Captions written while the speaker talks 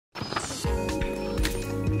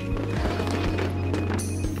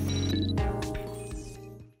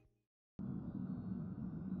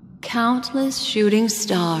Countless shooting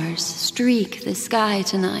stars streak the sky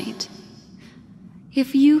tonight.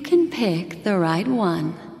 If you can pick the right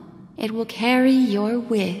one, it will carry your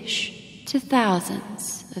wish to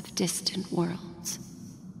thousands of distant worlds.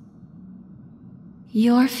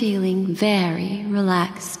 You're feeling very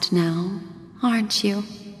relaxed now, aren't you?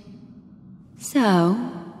 So,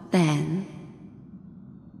 then,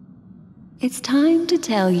 it's time to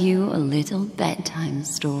tell you a little bedtime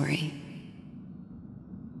story.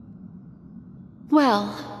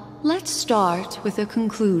 Well, let's start with a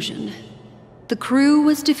conclusion. The crew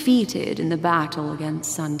was defeated in the battle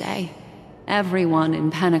against Sunday. Everyone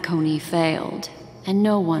in Penacony failed, and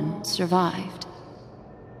no one survived.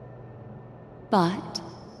 But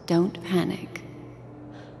don't panic.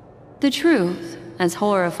 The truth, as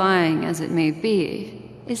horrifying as it may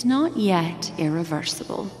be, is not yet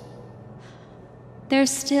irreversible.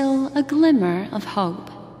 There's still a glimmer of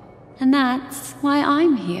hope, and that's why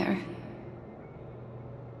I'm here.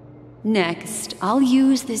 Next, I'll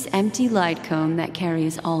use this empty light cone that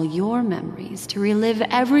carries all your memories to relive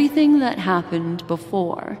everything that happened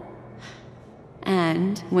before.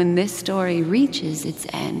 And when this story reaches its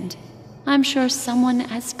end, I'm sure someone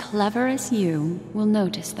as clever as you will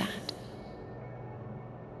notice that.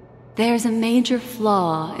 There's a major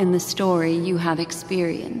flaw in the story you have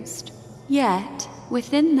experienced, yet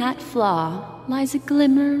within that flaw lies a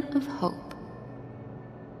glimmer of hope.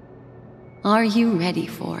 Are you ready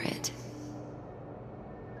for it?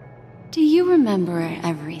 Do you remember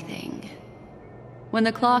everything? When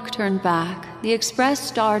the clock turned back, the Express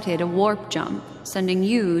started a warp jump, sending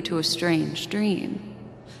you to a strange dream.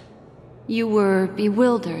 You were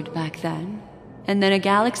bewildered back then, and then a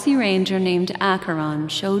galaxy ranger named Acheron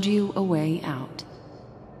showed you a way out.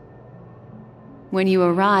 When you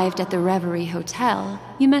arrived at the Reverie Hotel,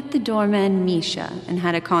 you met the doorman Misha and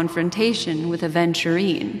had a confrontation with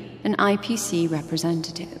Aventurine, an IPC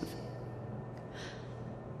representative.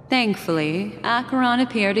 Thankfully, Acheron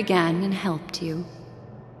appeared again and helped you.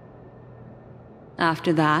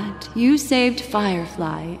 After that, you saved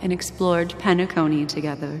Firefly and explored Penacony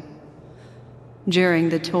together. During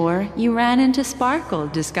the tour, you ran into Sparkle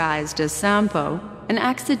disguised as Sampo and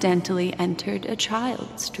accidentally entered a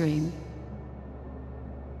child's dream.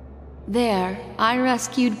 There, I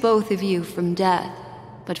rescued both of you from death,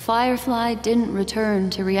 but Firefly didn't return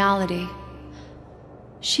to reality.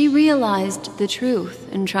 She realized the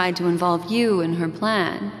truth and tried to involve you in her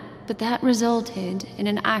plan, but that resulted in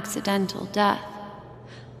an accidental death.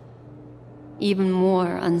 Even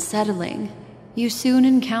more unsettling, you soon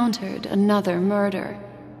encountered another murder.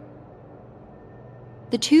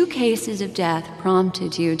 The two cases of death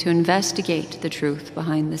prompted you to investigate the truth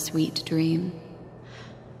behind the sweet dream.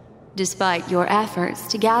 Despite your efforts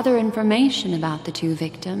to gather information about the two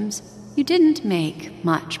victims, you didn't make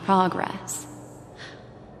much progress.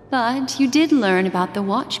 But you did learn about the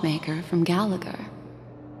watchmaker from Gallagher.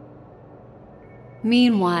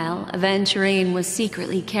 Meanwhile, Aventurine was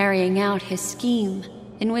secretly carrying out his scheme,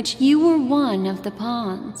 in which you were one of the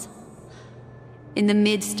pawns. In the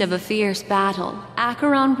midst of a fierce battle,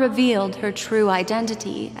 Acheron revealed her true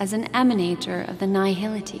identity as an emanator of the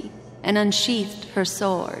Nihility and unsheathed her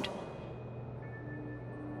sword.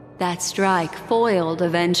 That strike foiled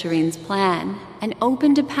Aventurine's plan and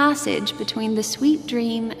opened a passage between the sweet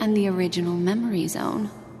dream and the original memory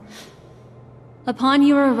zone. Upon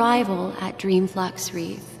your arrival at Dreamflux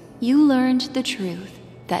Reef, you learned the truth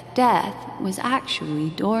that death was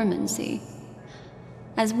actually dormancy,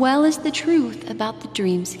 as well as the truth about the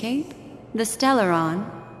dreamscape, the Stellaron,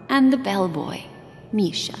 and the bellboy,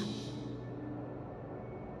 Misha.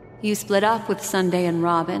 You split up with Sunday and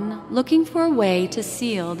Robin, looking for a way to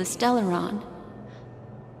seal the Stellaron.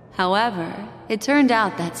 However, it turned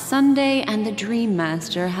out that Sunday and the Dream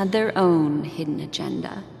Master had their own hidden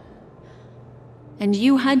agenda. And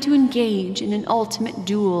you had to engage in an ultimate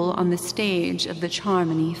duel on the stage of the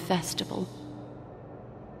Charmony Festival.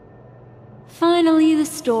 Finally, the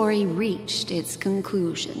story reached its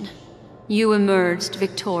conclusion. You emerged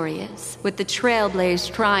victorious, with the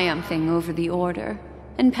Trailblaze triumphing over the Order,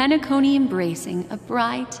 and Penacony embracing a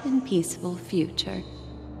bright and peaceful future.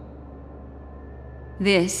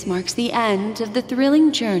 This marks the end of the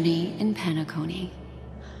thrilling journey in Penacony.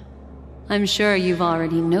 I'm sure you've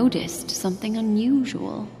already noticed something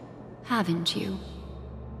unusual, haven't you?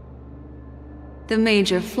 The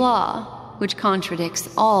major flaw, which contradicts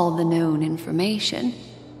all the known information,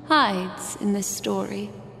 hides in this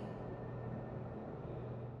story.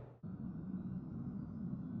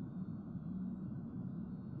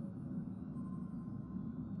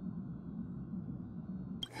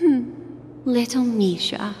 Little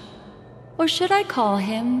Misha. Or should I call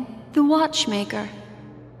him the watchmaker.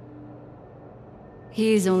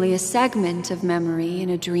 He's only a segment of memory in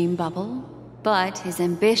a dream bubble, but his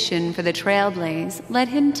ambition for the trailblaze led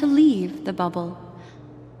him to leave the bubble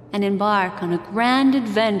and embark on a grand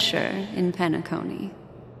adventure in Penacony.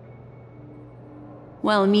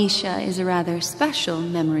 While Misha is a rather special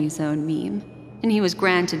memory zone meme, and he was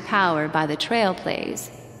granted power by the trailblaze,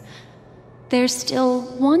 there's still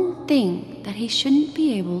one thing that he shouldn't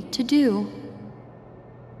be able to do.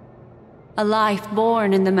 A life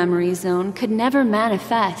born in the memory zone could never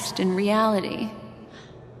manifest in reality.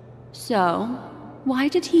 So, why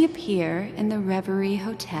did he appear in the Reverie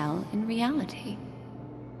Hotel in reality?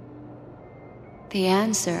 The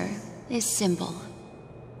answer is simple.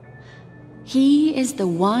 He is the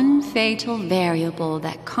one fatal variable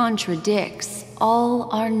that contradicts all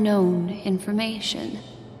our known information.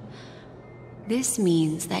 This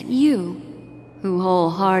means that you, who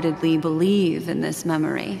wholeheartedly believe in this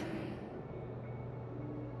memory,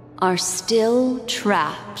 are still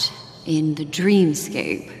trapped in the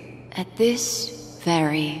dreamscape at this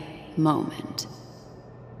very moment.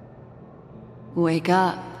 Wake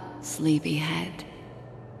up, sleepyhead.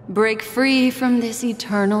 Break free from this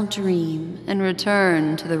eternal dream and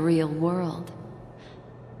return to the real world.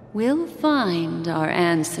 We'll find our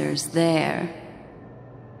answers there.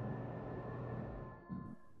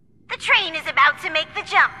 The train is about to make the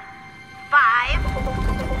jump. 5,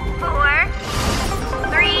 4,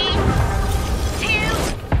 3,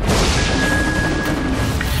 2...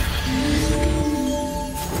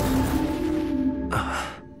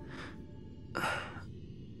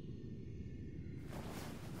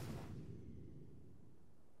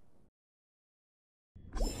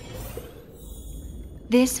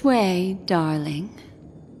 This way, darling.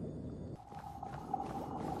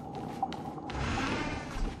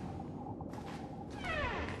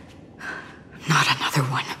 Not another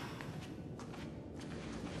one.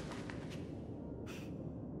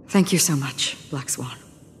 Thank you so much, Black Swan.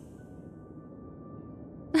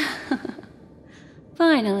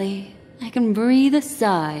 Finally, I can breathe a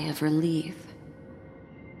sigh of relief.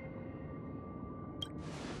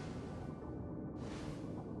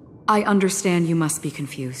 I understand you must be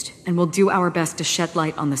confused, and we'll do our best to shed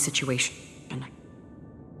light on the situation.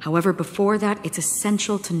 However, before that, it's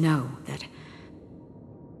essential to know that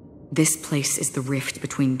this place is the rift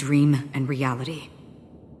between dream and reality.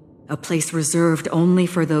 A place reserved only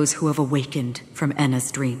for those who have awakened from Enna's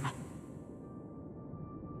dream.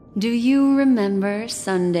 Do you remember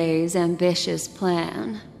Sunday's ambitious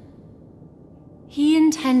plan? He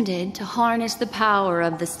intended to harness the power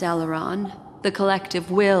of the Stellaron, the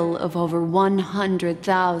collective will of over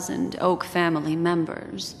 100,000 Oak family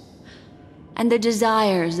members, and the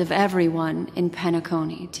desires of everyone in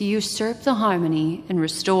Penacony to usurp the harmony and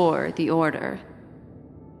restore the order.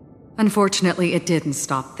 Unfortunately, it didn't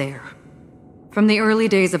stop there. From the early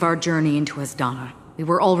days of our journey into Asdana, we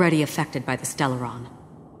were already affected by the Stellaron.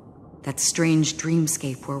 That strange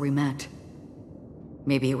dreamscape where we met.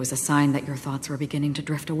 Maybe it was a sign that your thoughts were beginning to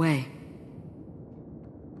drift away.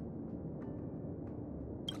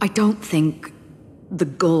 I don't think the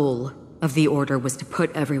goal of the Order was to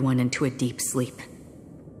put everyone into a deep sleep.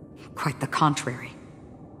 Quite the contrary.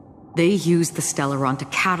 They used the Stellaron to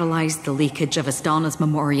catalyze the leakage of Asdana's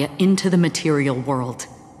memoria into the material world,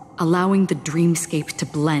 allowing the dreamscape to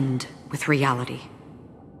blend with reality.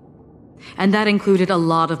 And that included a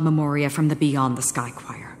lot of memoria from the Beyond the Sky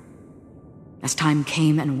Choir. As time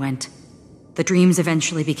came and went, the dreams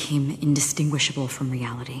eventually became indistinguishable from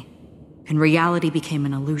reality, and reality became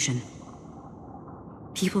an illusion.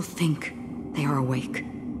 People think they are awake,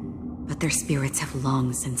 but their spirits have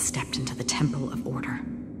long since stepped into the Temple of Order.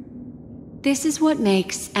 This is what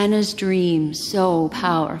makes Enna's dream so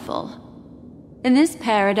powerful. In this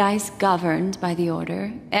paradise governed by the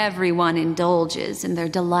Order, everyone indulges in their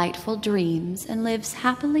delightful dreams and lives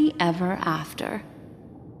happily ever after.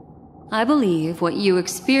 I believe what you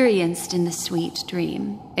experienced in the sweet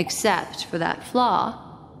dream, except for that flaw,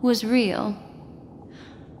 was real.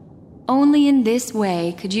 Only in this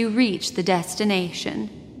way could you reach the destination,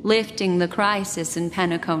 lifting the crisis in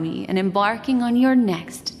Penacony and embarking on your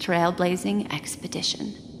next trailblazing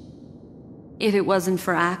expedition. If it wasn't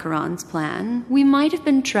for Acheron's plan, we might have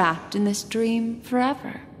been trapped in this dream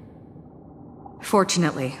forever.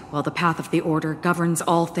 Fortunately, while the path of the Order governs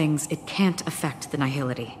all things, it can't affect the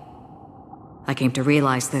Nihility. I came to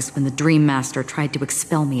realize this when the Dream Master tried to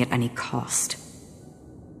expel me at any cost.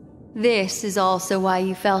 This is also why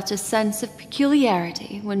you felt a sense of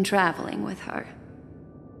peculiarity when traveling with her.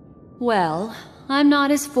 Well, I'm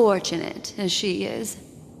not as fortunate as she is.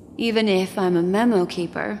 Even if I'm a memo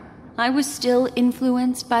keeper, I was still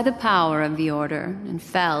influenced by the power of the Order and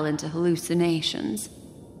fell into hallucinations.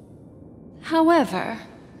 However,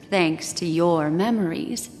 thanks to your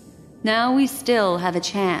memories, now we still have a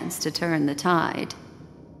chance to turn the tide.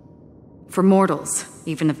 For mortals,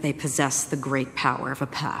 even if they possess the great power of a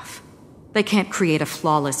path, they can't create a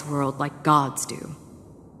flawless world like gods do.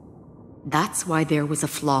 That's why there was a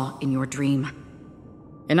flaw in your dream.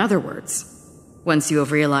 In other words, once you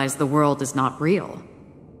have realized the world is not real,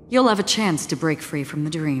 you'll have a chance to break free from the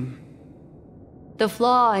dream. The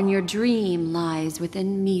flaw in your dream lies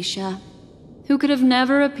within Misha, who could have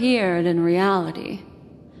never appeared in reality.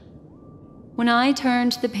 When I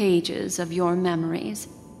turned the pages of your memories,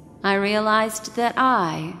 I realized that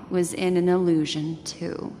I was in an illusion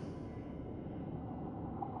too.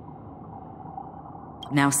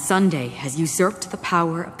 Now Sunday has usurped the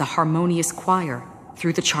power of the harmonious choir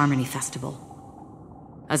through the Charmony Festival.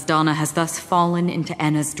 Asdana has thus fallen into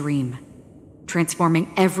Enna's dream,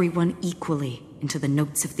 transforming everyone equally into the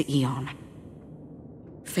notes of the Aeon.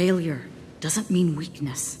 Failure doesn't mean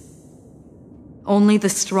weakness. Only the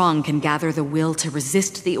strong can gather the will to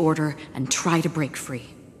resist the Order and try to break free.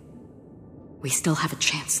 We still have a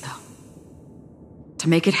chance, though. To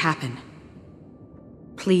make it happen,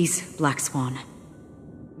 please, Black Swan,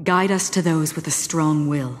 guide us to those with a strong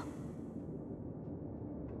will.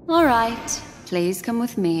 All right, please come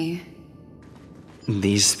with me.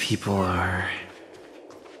 These people are...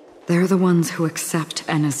 They're the ones who accept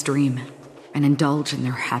Enna's dream and indulge in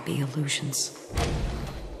their happy illusions.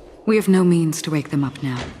 We have no means to wake them up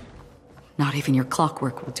now. Not even your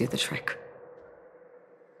clockwork will do the trick.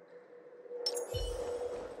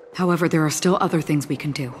 However, there are still other things we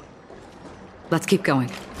can do. Let's keep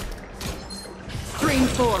going. Stream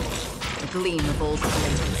forth, the gleam of old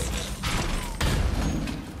flames.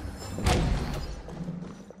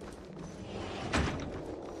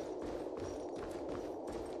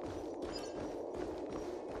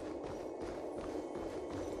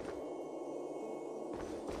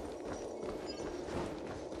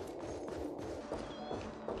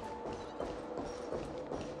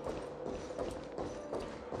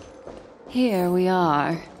 Here we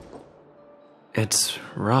are. It's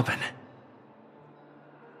Robin.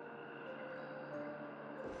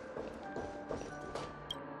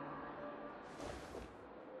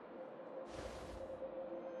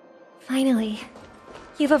 Finally,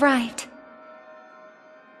 you've arrived.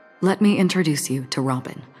 Let me introduce you to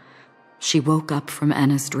Robin. She woke up from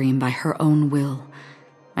Enna's dream by her own will,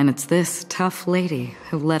 and it's this tough lady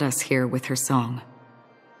who led us here with her song.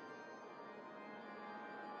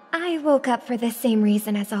 I woke up for the same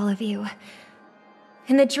reason as all of you.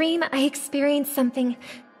 In the dream, I experienced something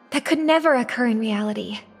that could never occur in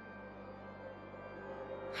reality.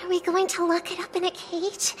 Are we going to lock it up in a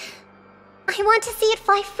cage? I want to see it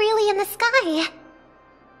fly freely in the sky.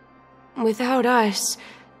 Without us,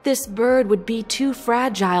 this bird would be too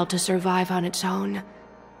fragile to survive on its own.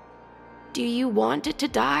 Do you want it to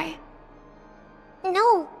die?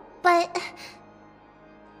 No, but...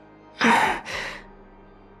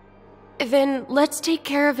 Then let's take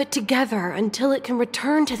care of it together until it can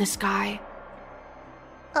return to the sky.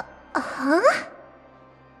 Huh?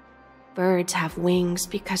 Birds have wings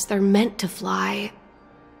because they're meant to fly.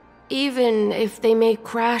 Even if they may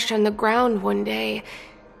crash on the ground one day,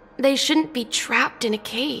 they shouldn't be trapped in a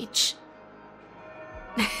cage.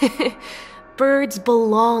 Birds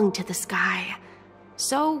belong to the sky,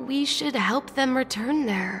 so we should help them return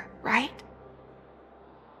there, right?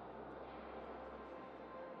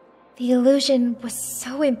 The illusion was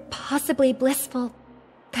so impossibly blissful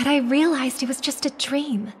that I realized it was just a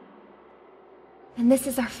dream. And this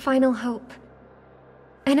is our final hope.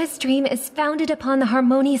 Enna's dream is founded upon the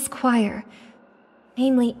harmonious choir,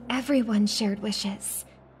 namely everyone's shared wishes.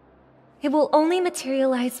 It will only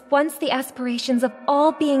materialize once the aspirations of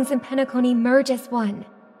all beings in Penacony merge as one.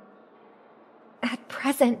 At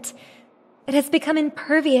present, it has become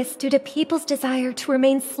impervious due to people's desire to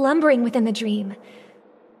remain slumbering within the dream.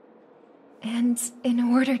 And in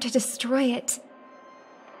order to destroy it,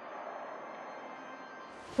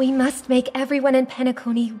 we must make everyone in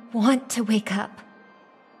Penacony want to wake up.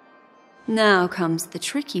 Now comes the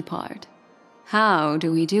tricky part. How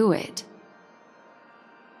do we do it?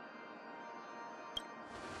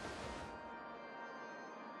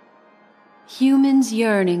 Humans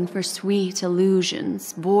yearning for sweet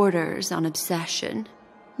illusions borders on obsession,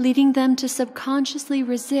 leading them to subconsciously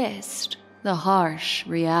resist the harsh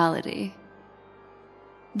reality.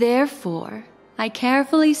 Therefore, I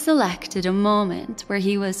carefully selected a moment where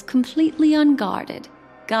he was completely unguarded,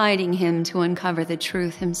 guiding him to uncover the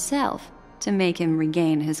truth himself to make him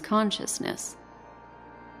regain his consciousness.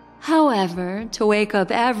 However, to wake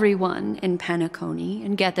up everyone in Penacony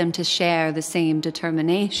and get them to share the same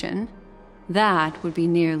determination, that would be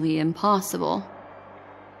nearly impossible.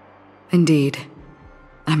 Indeed.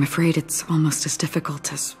 I'm afraid it's almost as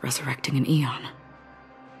difficult as resurrecting an Eon.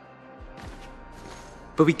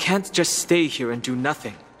 But we can't just stay here and do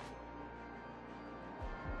nothing.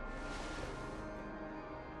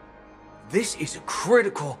 This is a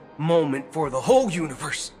critical moment for the whole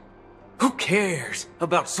universe. Who cares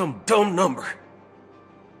about some dumb number?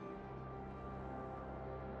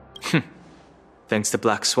 Thanks to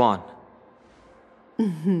Black Swan.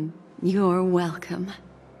 You're welcome.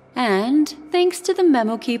 And thanks to the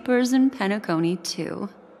memo keepers in Penacony, too.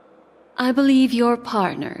 I believe your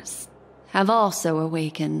partners have also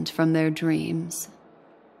awakened from their dreams.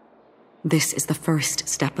 This is the first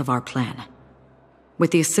step of our plan.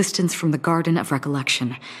 With the assistance from the Garden of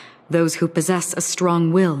Recollection, those who possess a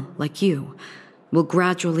strong will, like you, will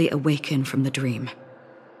gradually awaken from the dream.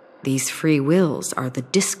 These free wills are the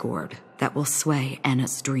discord that will sway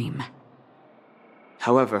Anna's dream.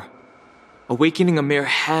 However, awakening a mere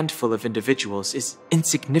handful of individuals is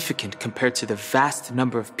insignificant compared to the vast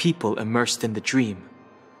number of people immersed in the dream.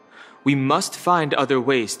 We must find other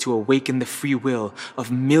ways to awaken the free will of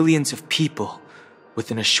millions of people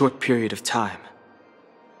within a short period of time.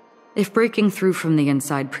 If breaking through from the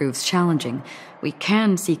inside proves challenging, we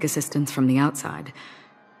can seek assistance from the outside.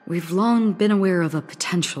 We've long been aware of a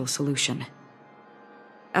potential solution.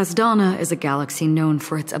 Asdana is a galaxy known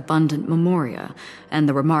for its abundant memoria and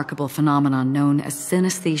the remarkable phenomenon known as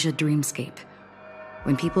synesthesia dreamscape.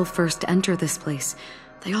 When people first enter this place,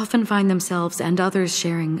 they often find themselves and others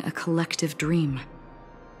sharing a collective dream.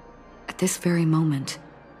 At this very moment,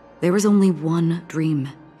 there is only one dream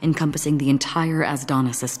encompassing the entire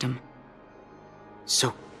Asdana system.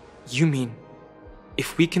 So, you mean,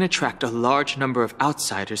 if we can attract a large number of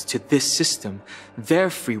outsiders to this system, their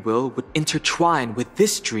free will would intertwine with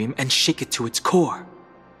this dream and shake it to its core?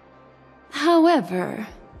 However,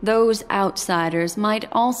 those outsiders might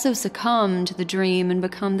also succumb to the dream and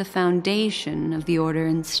become the foundation of the Order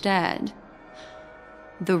instead.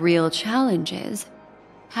 The real challenge is,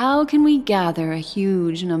 how can we gather a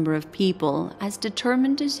huge number of people as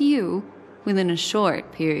determined as you within a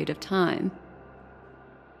short period of time?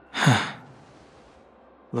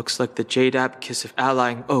 Looks like the Jade Abacus of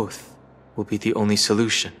Allying Oath will be the only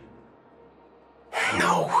solution.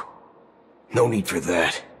 No. No need for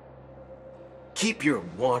that. Keep your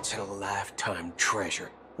once-in-a-lifetime treasure.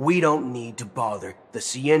 We don't need to bother the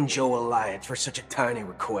Cienjo Alliance for such a tiny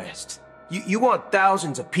request. You want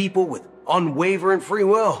thousands of people with unwavering free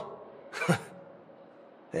will?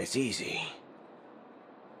 That's easy.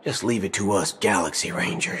 Just leave it to us Galaxy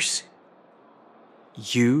Rangers.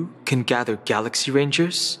 You can gather Galaxy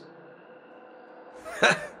Rangers?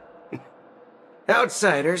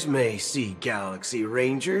 Outsiders may see Galaxy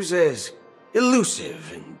Rangers as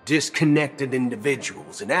elusive and disconnected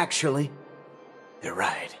individuals, and actually, they're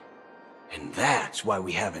right. And that's why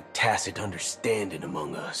we have a tacit understanding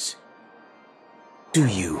among us. Do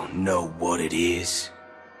you know what it is,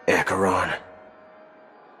 Acheron?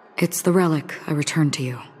 It's the relic I returned to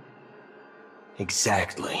you.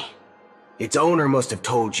 Exactly. Its owner must have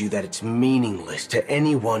told you that it's meaningless to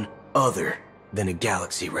anyone other than a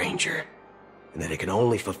Galaxy Ranger, and that it can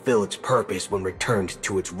only fulfill its purpose when returned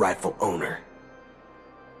to its rightful owner.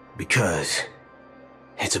 Because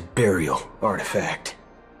it's a burial artifact,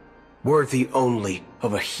 worthy only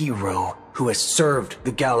of a hero who has served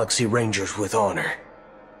the Galaxy Rangers with honor.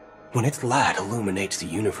 When its light illuminates the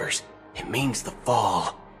universe, it means the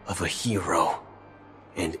fall of a hero,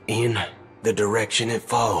 and in the direction it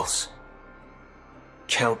falls,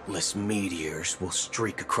 countless meteors will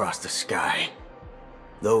streak across the sky.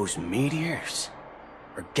 Those meteors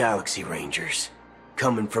are Galaxy Rangers,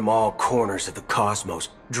 coming from all corners of the cosmos,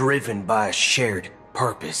 driven by a shared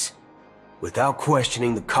purpose, without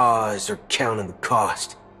questioning the cause or counting the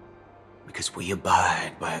cost, because we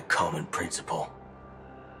abide by a common principle.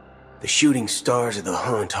 The shooting stars of the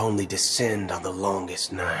hunt only descend on the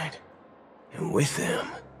longest night, and with them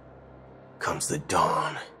comes the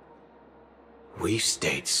dawn. We've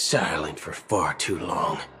stayed silent for far too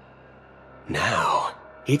long. Now,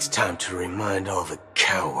 it's time to remind all the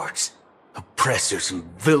cowards, oppressors, and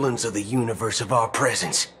villains of the universe of our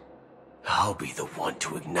presence. I'll be the one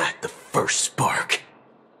to ignite the first spark.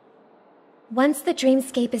 Once the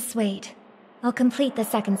dreamscape is swayed, I'll complete the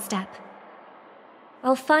second step.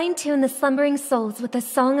 I'll fine-tune the slumbering souls with the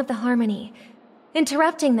Song of the Harmony,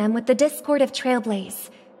 interrupting them with the discord of Trailblaze,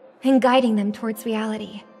 and guiding them towards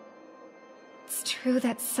reality. It's true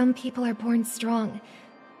that some people are born strong,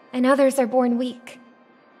 and others are born weak.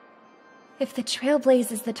 If the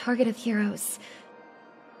Trailblaze is the target of heroes,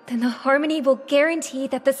 then the Harmony will guarantee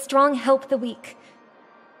that the strong help the weak.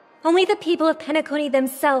 Only the people of Penacony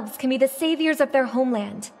themselves can be the saviors of their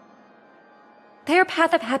homeland. Their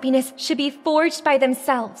path of happiness should be forged by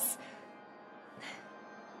themselves.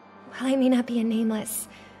 While I may not be a nameless,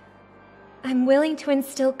 I'm willing to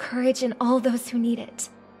instill courage in all those who need it.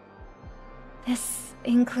 This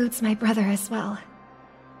includes my brother as well.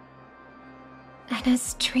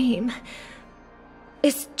 Anna's dream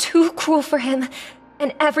is too cruel for him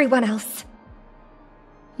and everyone else.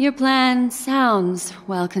 Your plan sounds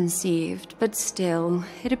well conceived, but still,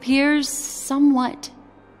 it appears somewhat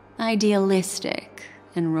idealistic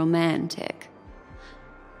and romantic.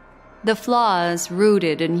 The flaws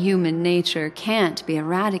rooted in human nature can't be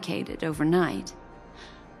eradicated overnight.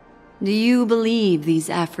 Do you believe these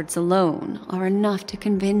efforts alone are enough to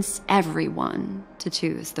convince everyone to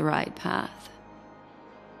choose the right path?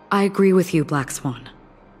 I agree with you, Black Swan.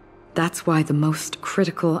 That's why the most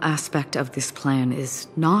critical aspect of this plan is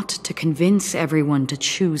not to convince everyone to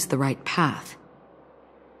choose the right path,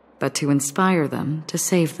 but to inspire them to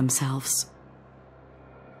save themselves.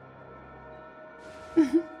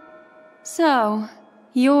 So,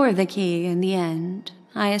 you're the key in the end,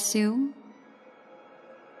 I assume?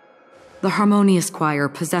 The Harmonious Choir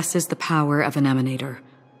possesses the power of an emanator.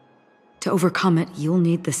 To overcome it, you'll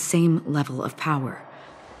need the same level of power.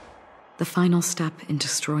 The final step in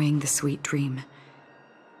destroying the sweet dream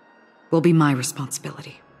will be my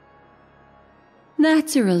responsibility.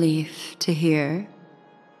 That's a relief to hear.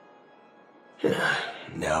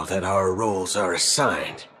 Now that our roles are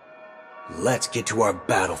assigned, let's get to our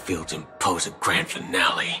battlefields and pose a grand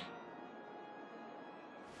finale.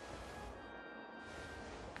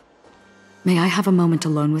 May I have a moment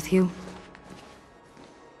alone with you?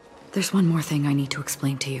 There's one more thing I need to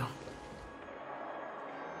explain to you.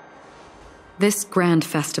 This grand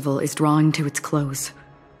festival is drawing to its close.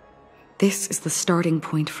 This is the starting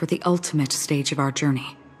point for the ultimate stage of our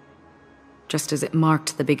journey, just as it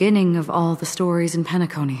marked the beginning of all the stories in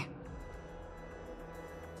Penacony.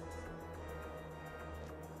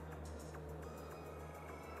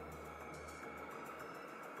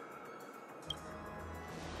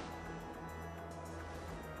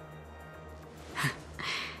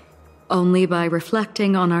 Only by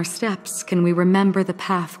reflecting on our steps can we remember the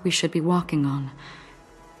path we should be walking on,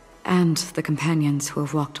 and the companions who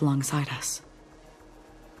have walked alongside us.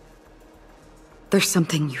 There's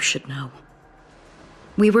something you should know.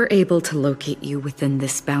 We were able to locate you within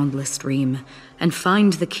this boundless dream and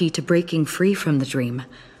find the key to breaking free from the dream,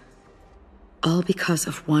 all because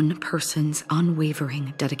of one person's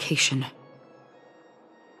unwavering dedication.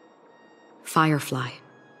 Firefly.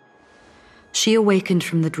 She awakened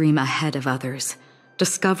from the dream ahead of others,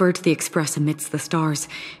 discovered the Express amidst the stars,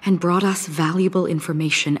 and brought us valuable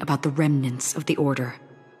information about the remnants of the Order.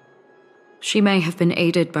 She may have been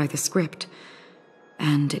aided by the script,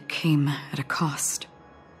 and it came at a cost.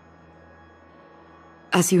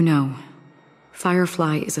 As you know,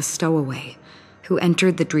 Firefly is a stowaway who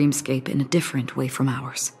entered the dreamscape in a different way from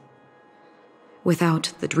ours.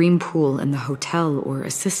 Without the dream pool in the hotel or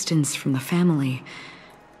assistance from the family,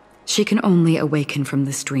 she can only awaken from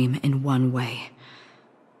this dream in one way: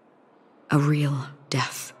 a real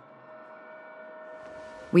death.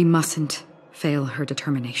 We mustn't fail her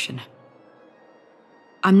determination.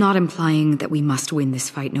 I'm not implying that we must win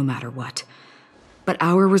this fight no matter what, but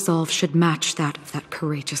our resolve should match that of that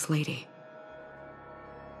courageous lady.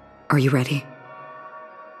 Are you ready?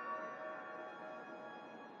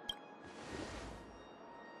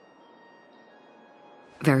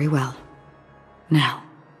 Very well. Now,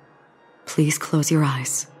 please close your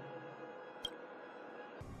eyes.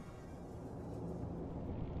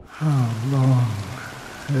 How long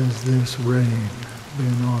has this reign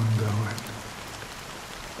been ongoing?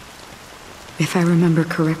 If I remember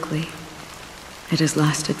correctly, it has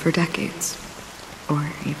lasted for decades, or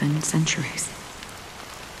even centuries.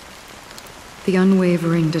 The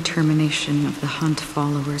unwavering determination of the Hunt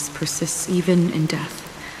followers persists even in death.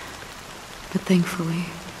 But thankfully,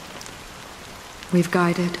 we've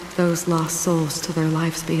guided those lost souls to their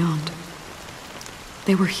lives beyond.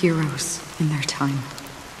 They were heroes in their time.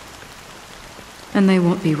 And they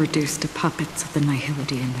won't be reduced to puppets of the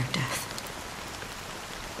nihility in their death.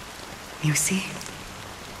 You see,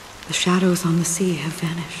 the shadows on the sea have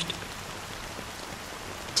vanished.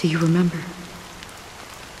 Do you remember?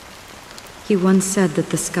 He once said that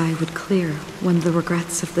the sky would clear when the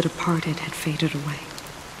regrets of the departed had faded away.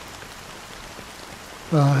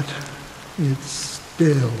 But it's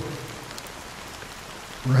still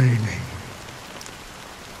raining.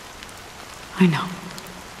 I know.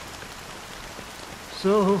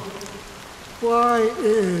 So, why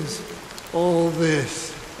is all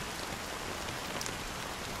this?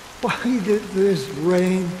 Why did this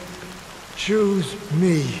rain choose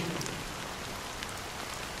me?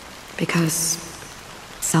 Because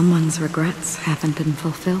someone's regrets haven't been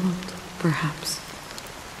fulfilled, perhaps.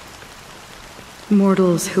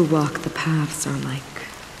 Mortals who walk the paths are like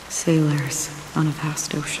sailors on a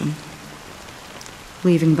vast ocean,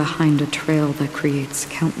 leaving behind a trail that creates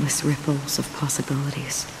countless ripples of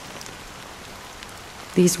possibilities.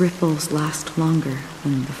 These ripples last longer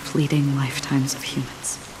than the fleeting lifetimes of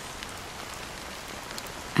humans.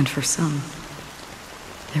 And for some,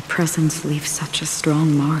 their presence leaves such a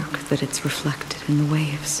strong mark that it's reflected in the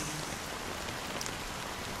waves.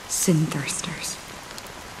 Sin-thirsters,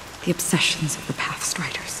 the obsessions of the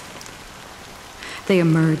Pathstriders. They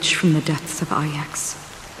emerge from the depths of Ajax,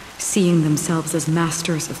 seeing themselves as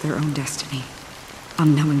masters of their own destiny,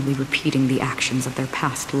 unknowingly repeating the actions of their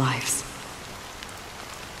past lives.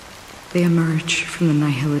 They emerge from the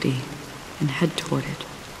nihility and head toward it,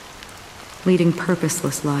 leading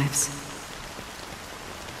purposeless lives.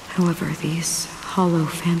 However, these hollow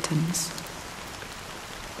phantoms,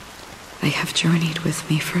 they have journeyed with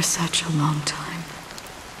me for such a long time.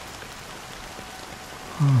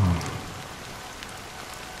 Oh.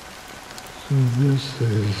 So this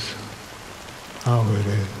is how it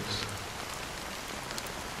is.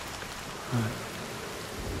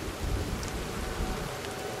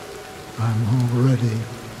 I'm already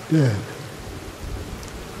dead.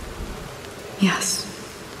 Yes.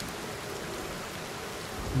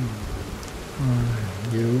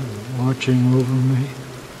 Are you watching over me?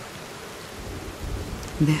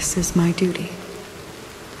 This is my duty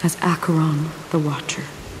as Acheron the Watcher.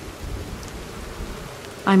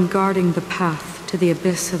 I'm guarding the path to the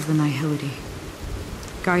abyss of the nihility,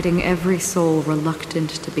 guiding every soul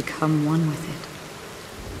reluctant to become one with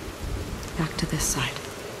it. Back to this side.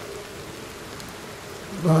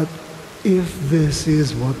 But if this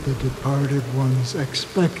is what the departed ones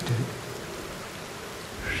expected,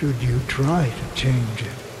 should you try to change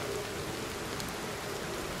it?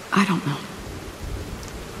 I don't know.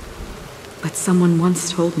 But someone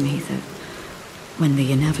once told me that when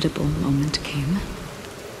the inevitable moment came,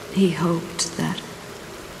 he hoped that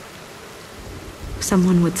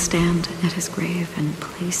someone would stand at his grave and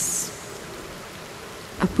place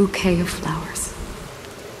a bouquet of flowers.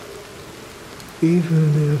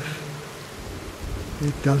 Even if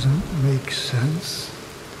it doesn't make sense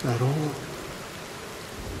at all?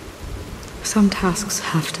 Some tasks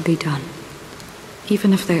have to be done,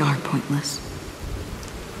 even if they are pointless.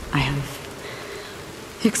 I have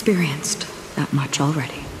experienced that much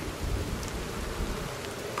already.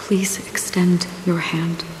 Please extend your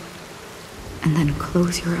hand and then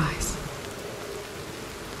close your eyes.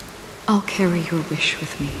 I'll carry your wish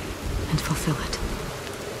with me and fulfill it.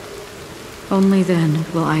 Only then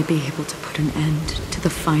will I be able to put an end to the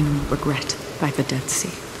final regret by the Dead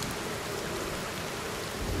Sea.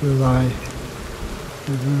 Will I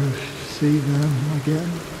ever see them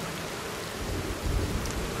again?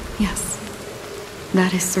 Yes,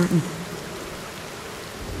 that is certain.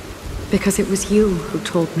 Because it was you who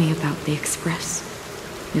told me about the Express,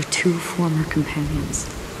 your two former companions.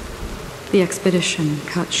 The expedition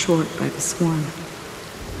cut short by the swarm,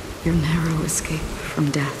 your narrow escape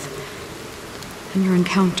from death, and your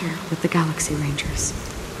encounter with the Galaxy Rangers.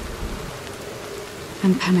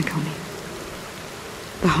 And Penacony,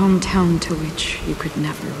 the hometown to which you could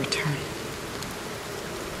never return.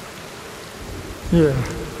 Yeah.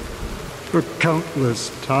 For countless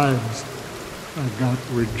times, I got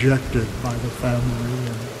rejected by the family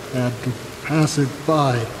and had to pass it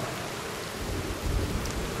by.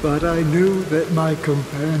 But I knew that my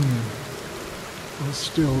companion was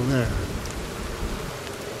still there.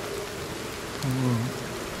 Alone.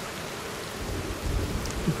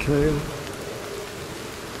 Mikhail,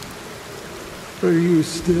 are you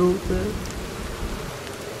still there?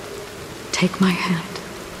 Take my hand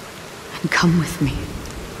and come with me.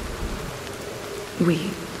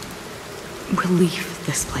 We'll leave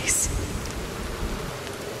this place.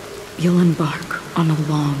 You'll embark on a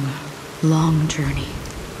long, long journey,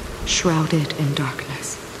 shrouded in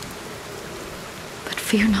darkness. But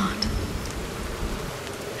fear not,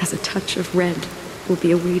 as a touch of red will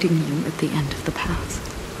be awaiting you at the end of the path.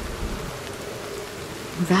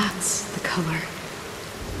 That's the color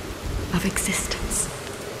of existence.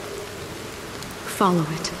 Follow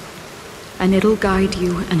it, and it'll guide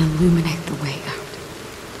you and illuminate the way out.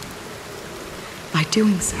 By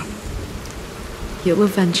doing so, you'll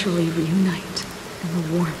eventually reunite in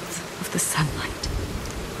the warmth of the sunlight.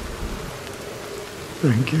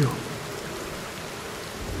 Thank you.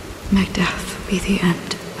 May death be the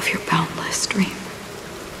end of your boundless dream,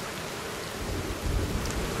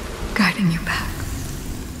 guiding you back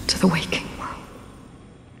to the waking world.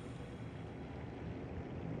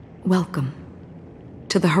 Welcome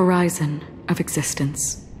to the horizon of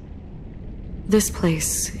existence. This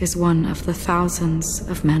place is one of the thousands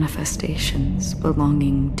of manifestations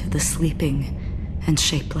belonging to the sleeping and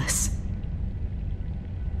shapeless.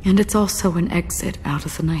 And it's also an exit out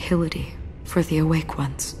of the nihility for the awake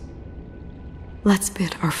ones. Let's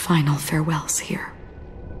bid our final farewells here.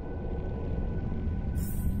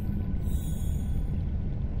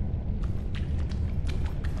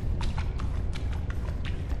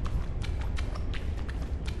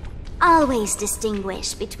 Always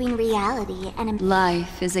distinguish between reality and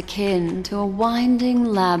Life is akin to a winding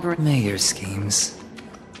labyrinth. May your schemes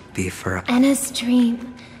be for Anna's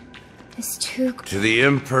dream is too... To the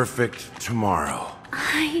imperfect tomorrow.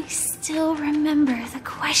 I still remember the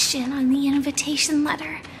question on the invitation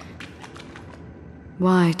letter.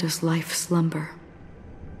 Why does life slumber?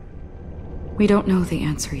 We don't know the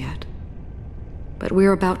answer yet, but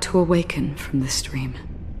we're about to awaken from this dream.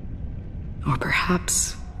 Or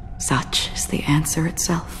perhaps such is the answer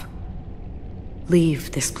itself.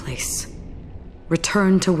 Leave this place,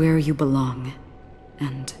 return to where you belong,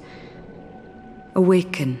 and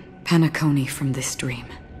awaken Penacony from this dream.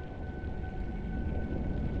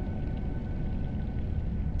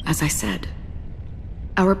 As I said,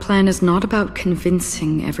 our plan is not about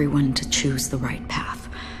convincing everyone to choose the right path,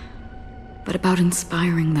 but about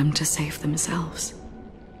inspiring them to save themselves.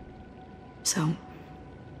 So,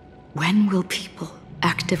 when will people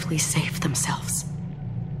actively save themselves?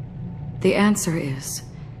 The answer is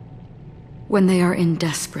when they are in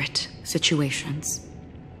desperate situations.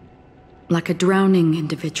 Like a drowning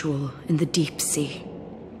individual in the deep sea.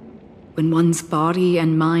 When one's body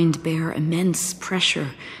and mind bear immense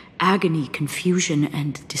pressure, agony, confusion,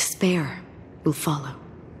 and despair will follow.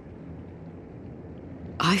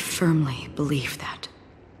 I firmly believe that.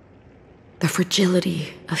 The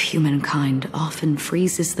fragility of humankind often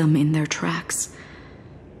freezes them in their tracks.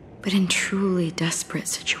 But in truly desperate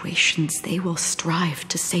situations, they will strive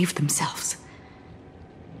to save themselves.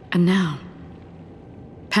 And now,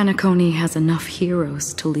 Penacony has enough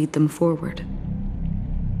heroes to lead them forward.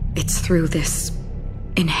 It's through this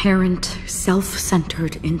inherent,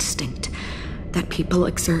 self-centered instinct that people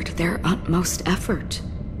exert their utmost effort,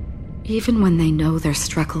 even when they know their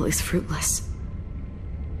struggle is fruitless.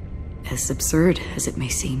 As absurd as it may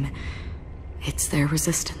seem, it's their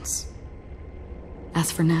resistance.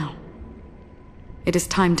 As for now, it is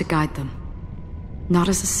time to guide them, not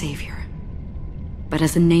as a savior, but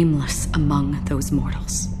as a nameless among those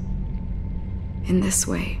mortals. In this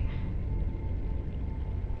way,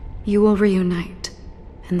 you will reunite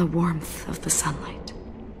in the warmth of the sunlight.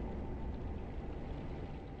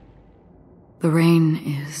 The rain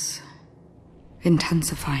is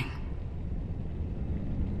intensifying.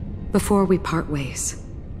 Before we part ways,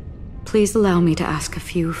 please allow me to ask a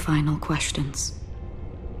few final questions.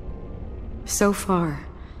 So far,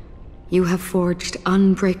 you have forged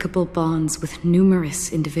unbreakable bonds with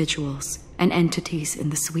numerous individuals and entities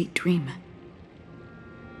in the sweet dream.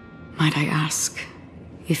 Might I ask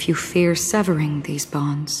if you fear severing these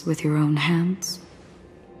bonds with your own hands?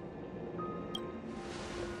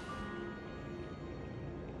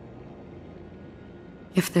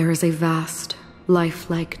 If there is a vast,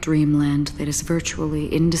 lifelike dreamland that is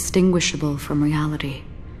virtually indistinguishable from reality,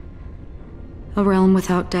 a realm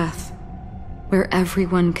without death, where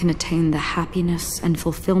everyone can attain the happiness and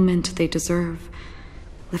fulfillment they deserve,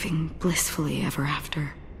 living blissfully ever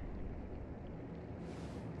after,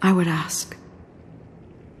 I would ask,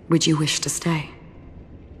 would you wish to stay?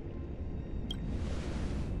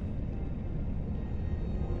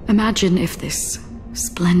 Imagine if this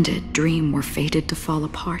splendid dream were fated to fall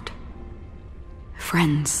apart.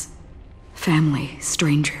 Friends, family,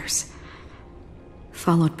 strangers,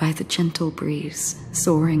 followed by the gentle breeze,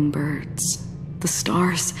 soaring birds, the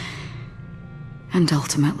stars, and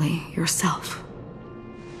ultimately yourself.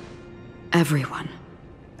 Everyone,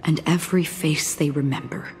 and every face they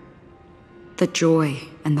remember. The joy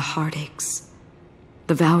and the heartaches,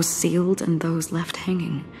 the vows sealed and those left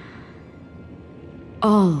hanging.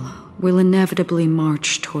 All will inevitably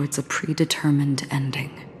march towards a predetermined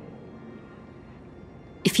ending.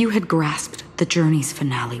 If you had grasped the journey's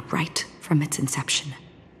finale right from its inception,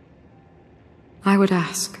 I would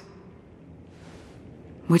ask,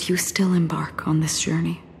 would you still embark on this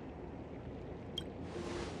journey?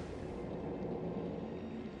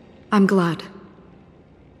 I'm glad.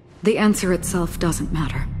 The answer itself doesn't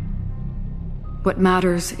matter. What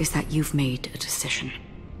matters is that you've made a decision.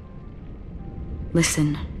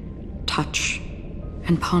 Listen, touch,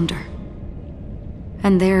 and ponder.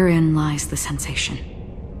 And therein lies the sensation.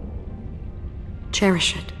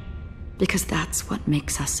 Cherish it, because that's what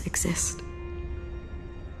makes us exist.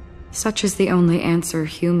 Such is the only answer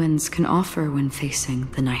humans can offer when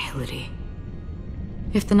facing the nihility.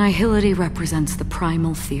 If the nihility represents the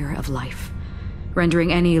primal fear of life,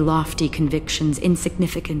 rendering any lofty convictions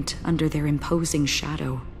insignificant under their imposing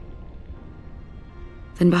shadow,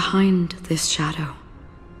 then behind this shadow,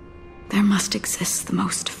 there must exist the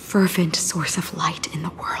most fervent source of light in the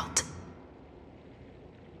world.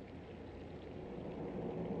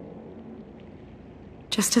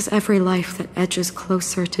 Just as every life that edges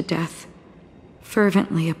closer to death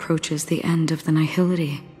fervently approaches the end of the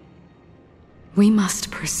nihility, we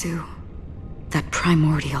must pursue that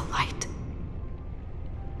primordial light.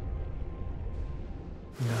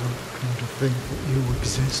 Now come to think that you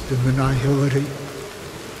exist in the nihility,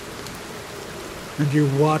 and you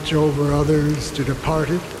watch over others to depart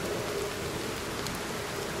it.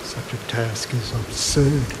 Such a task is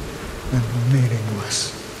absurd and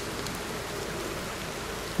meaningless.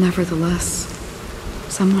 Nevertheless,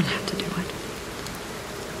 someone had to do it.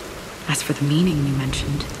 As for the meaning you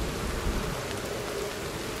mentioned,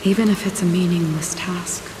 even if it's a meaningless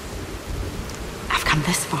task, I've come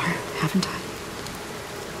this far, haven't I?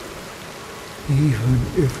 Even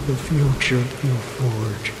if the future you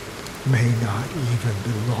forge may not even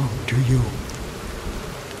belong to you.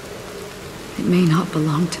 It may not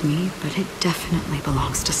belong to me, but it definitely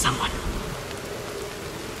belongs to someone.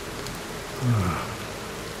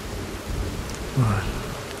 What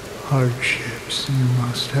hardships you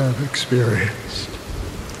must have experienced.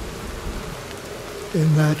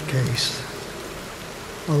 In that case,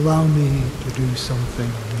 allow me to do something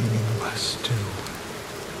meaningless too.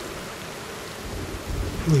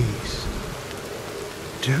 Please,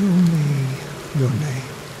 tell me your name.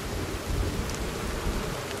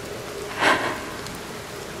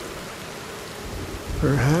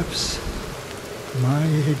 Perhaps my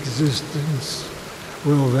existence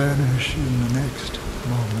will vanish in the next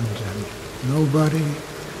moment, and nobody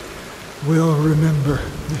will remember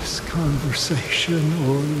this conversation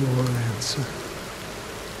or your answer.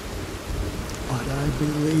 But I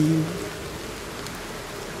believe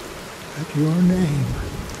that your name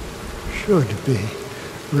should be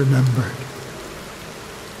remembered.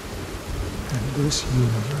 And this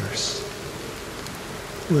universe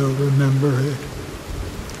will remember it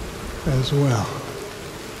as well.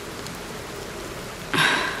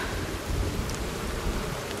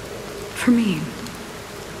 For me,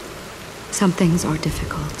 some things are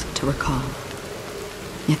difficult to recall,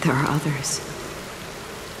 yet there are others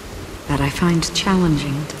that I find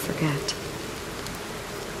challenging to forget.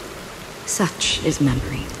 Such is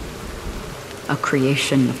memory, a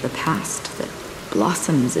creation of the past that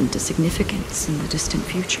blossoms into significance in the distant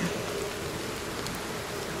future.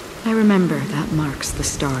 I remember that marks the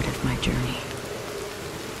start of my journey,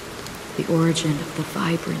 the origin of the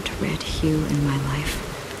vibrant red hue in my life,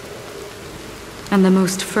 and the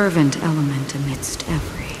most fervent element amidst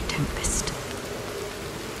every tempest.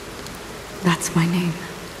 That's my name.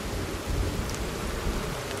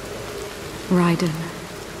 Raiden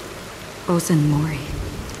Ozenmori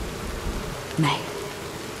May.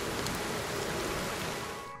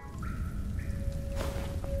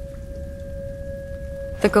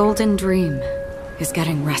 The Golden Dream is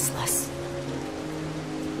getting restless.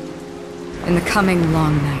 In the coming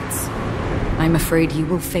long nights, I'm afraid you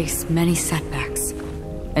will face many setbacks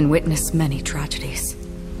and witness many tragedies.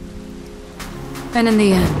 And in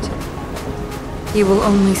the end, you will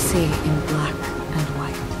only see in black and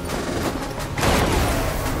white.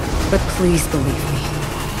 But please believe me,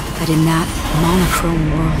 that in that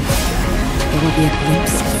monochrome world, there will be a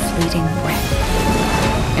glimpse of fleeting red.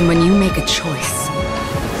 And when you make a choice,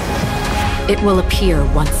 it will appear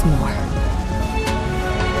once more.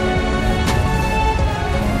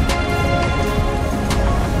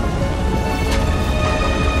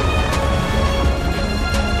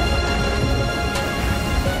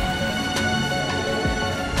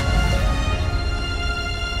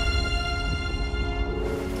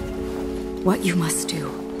 What you must do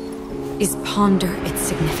is ponder its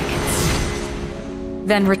significance,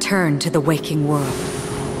 then return to the waking world.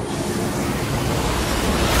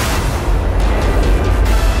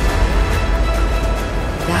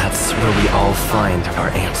 That's where we all find our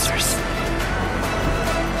answers.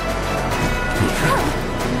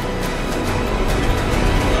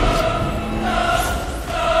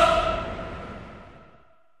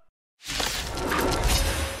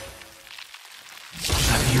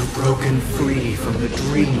 Have you broken free from the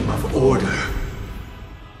dream of order?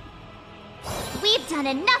 We done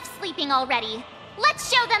enough sleeping already. Let's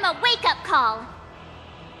show them a wake-up call.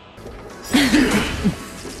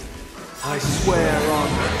 I swear on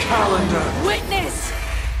the calendar. Witness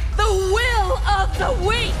the will of the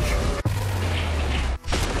weak!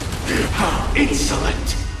 How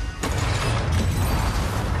insolent!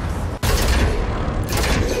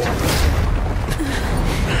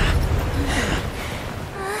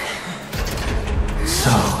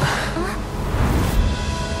 So,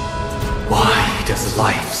 why does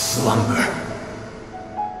life slumber?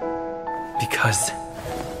 Because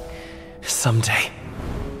someday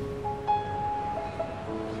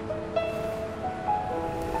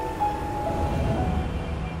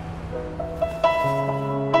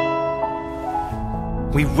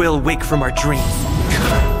we will wake from our dreams.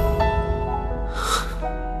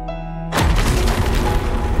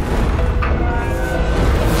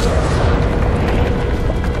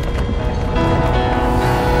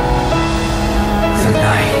 The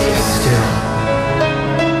night is still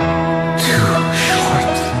too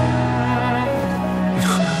short.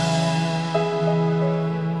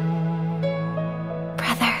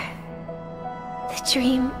 Brother, the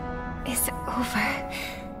dream is over.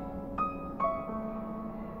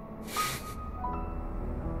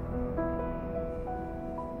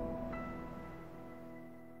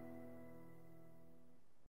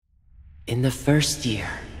 In the first year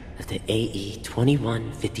of the AE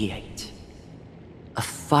 2158, a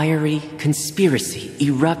fiery conspiracy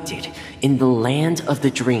erupted in the land of the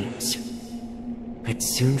dreams, but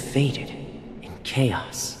soon faded in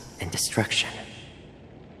chaos and destruction.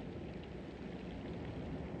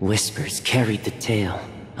 Whispers carried the tale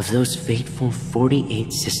of those fateful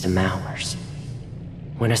 48 system hours,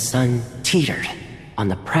 when a sun teetered on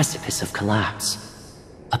the precipice of collapse.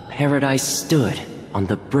 A paradise stood on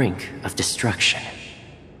the brink of destruction,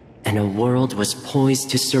 and a world was poised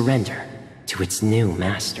to surrender to its new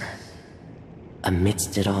master.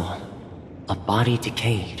 Amidst it all, a body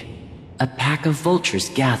decayed, a pack of vultures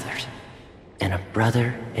gathered, and a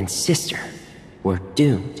brother and sister were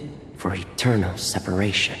doomed for eternal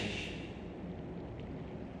separation.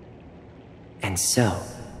 And so,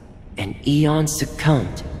 an eon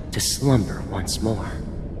succumbed to slumber once more.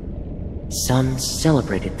 Some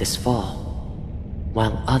celebrated this fall,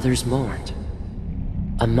 while others mourned.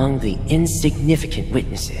 Among the insignificant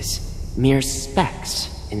witnesses, mere specks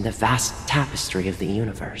in the vast tapestry of the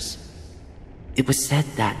universe, it was said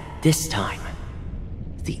that this time,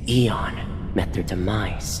 the Eon met their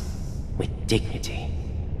demise with dignity.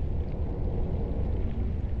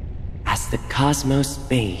 As the cosmos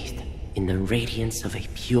bathed in the radiance of a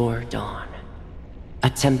pure dawn, a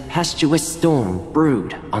tempestuous storm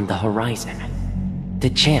brewed on the horizon. The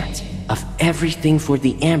chant of everything for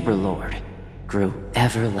the Amber Lord grew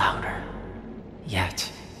ever louder.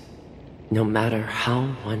 Yet, no matter how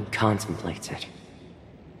one contemplates it,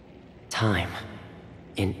 time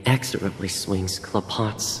inexorably swings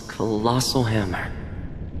Klapot's colossal hammer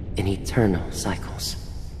in eternal cycles.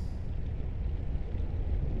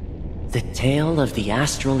 The tale of the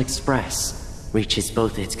Astral Express reaches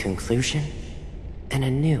both its conclusion and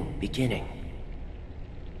a new beginning.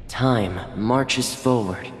 Time marches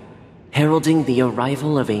forward, heralding the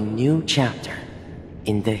arrival of a new chapter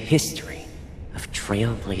in the history of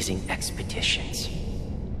trailblazing expeditions.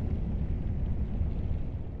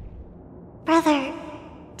 Brother,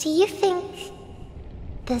 do you think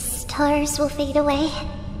the stars will fade away?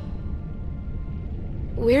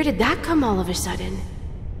 Where did that come all of a sudden?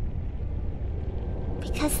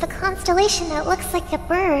 Because the constellation that looks like a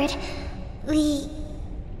bird, the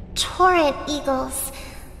Torrent Eagles,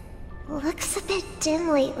 looks a bit dim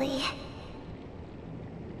lately.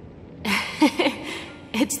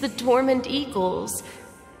 It's the Torment Eagles.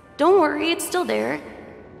 Don't worry, it's still there.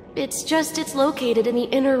 It's located in the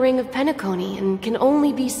inner ring of Penacony and can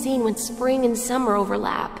only be seen when spring and summer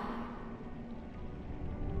overlap.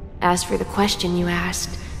 As for the question you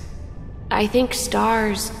asked, I think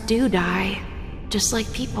stars do die, just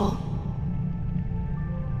like people.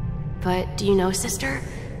 But do you know, sister?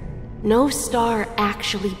 No star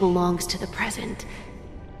actually belongs to the present.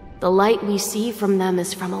 The light we see from them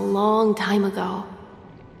is from a long time ago.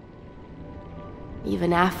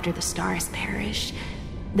 Even after the stars perish,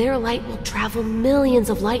 their light will travel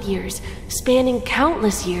millions of light years, spanning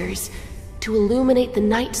countless years, to illuminate the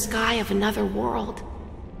night sky of another world.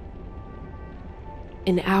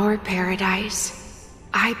 In our paradise,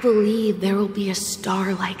 I believe there will be a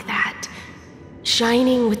star like that,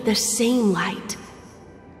 shining with the same light.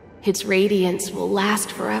 Its radiance will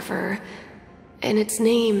last forever, and its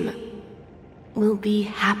name will be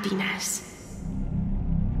happiness.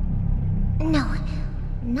 No,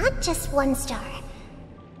 not just one star.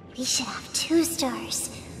 We should have 2 stars.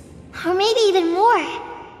 Or maybe even more.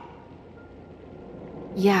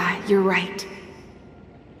 Yeah, you're right.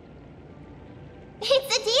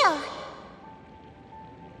 It's a deal.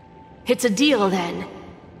 It's a deal, then.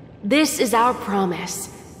 This is our promise,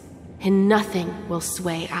 and nothing will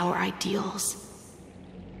sway our ideals.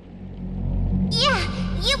 Yeah,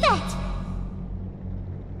 you bet.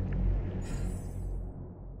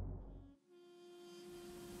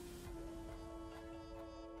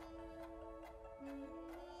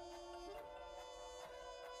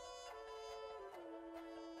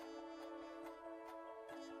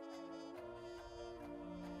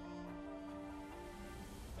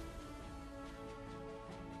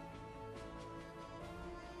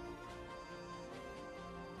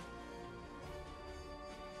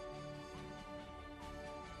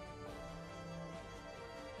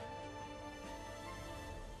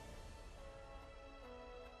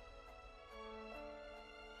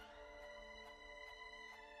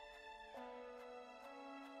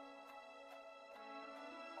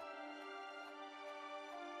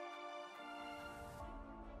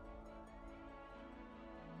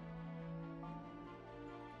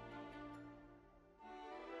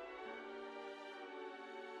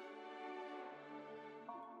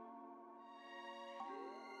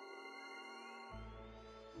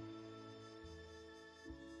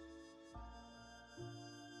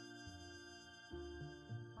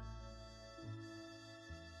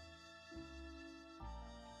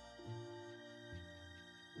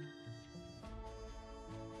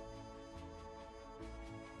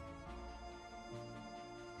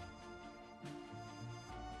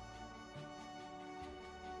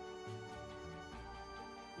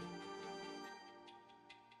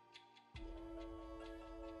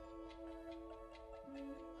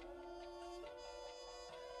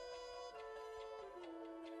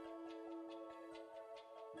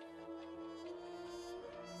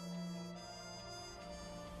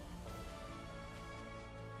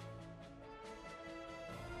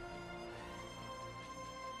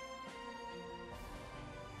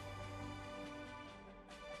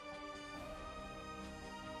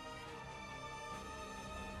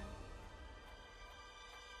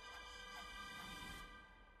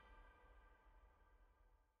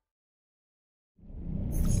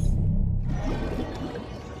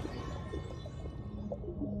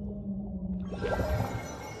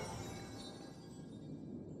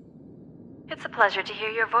 It's a pleasure to hear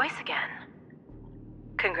your voice again.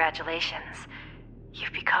 Congratulations.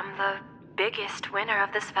 You've become the biggest winner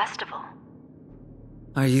of this festival.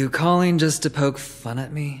 Are you calling just to poke fun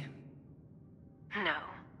at me? No.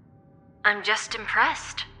 I'm just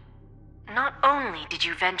impressed. Not only did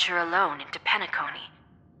you venture alone into Penacony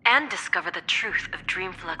and discover the truth of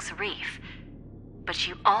Dreamflux Reef, but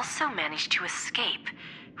you also managed to escape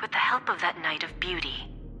with the help of that Knight of Beauty.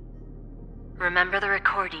 Remember the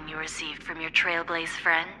recording you received from your Trailblaze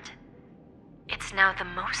friend? It's now the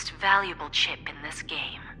most valuable chip in this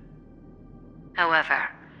game. However,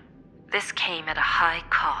 this came at a high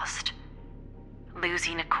cost.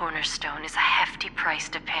 Losing a cornerstone is a hefty price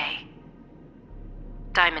to pay.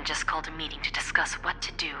 Diamond just called a meeting to discuss what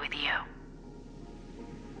to do with you.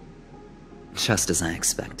 Just as I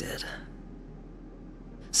expected.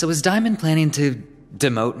 So is Diamond planning to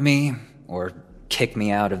demote me, or kick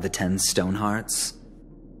me out of the 10 Stonehearts?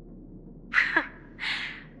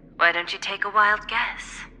 Why don't you take a wild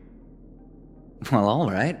guess? Well,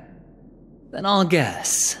 alright. Then I'll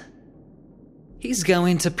guess. He's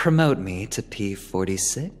going to promote me to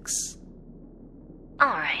P46?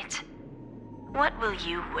 Alright. What will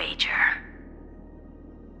you wager?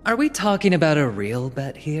 Are we talking about a real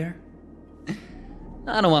bet here?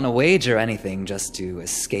 I don't want to wager anything just to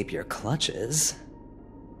escape your clutches.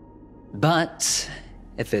 But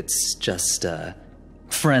if it's just a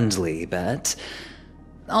friendly bet,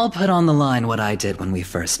 I'll put on the line what I did when we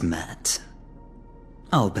first met.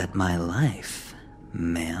 I'll bet my life,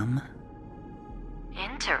 ma'am.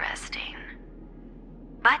 Interesting.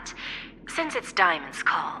 But since it's Diamond's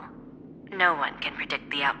call, no one can predict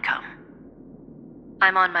the outcome.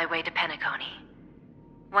 I'm on my way to Penacony.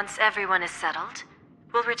 Once everyone is settled,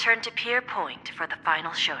 we'll return to Pier Point for the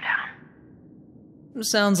final showdown.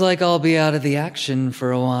 Sounds like I'll be out of the action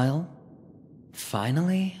for a while.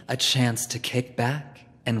 Finally, a chance to kick back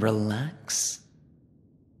and relax.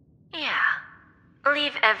 Yeah.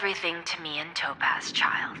 Leave everything to me and Topaz,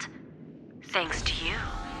 child. Thanks to you,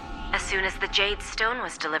 as soon as the Jade Stone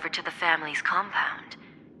was delivered to the family's compound,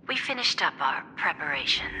 we finished up our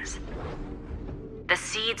preparations. The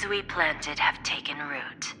seeds we planted have taken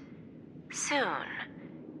root. Soon,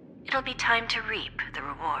 it'll be time to reap the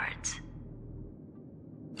rewards.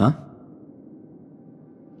 Huh?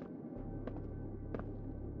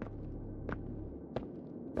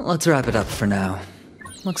 Let's wrap it up for now.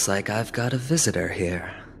 Looks like I've got a visitor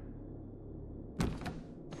here.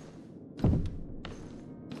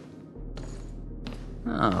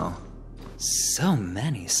 Oh, so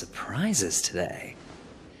many surprises today.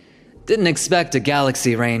 Didn't expect a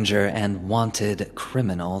Galaxy Ranger and wanted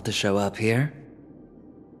criminal to show up here.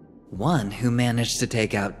 One who managed to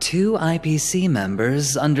take out 2 IPC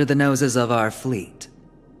members under the noses of our fleet.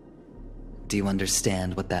 Do you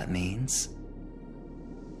understand what that means?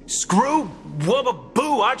 Screw wubba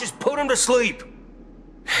boo, I just put him to sleep.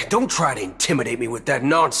 Don't try to intimidate me with that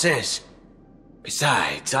nonsense.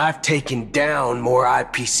 Besides, I've taken down more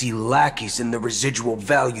IPC lackeys than the residual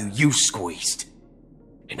value you squeezed.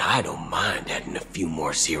 And I don't mind adding a few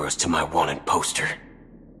more zeros to my wanted poster.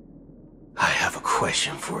 I have a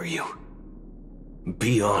question for you.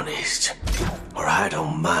 Be honest, or I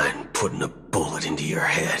don't mind putting a bullet into your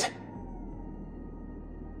head.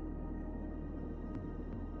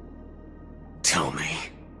 Tell me,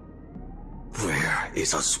 where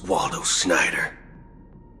is Oswaldo Snyder?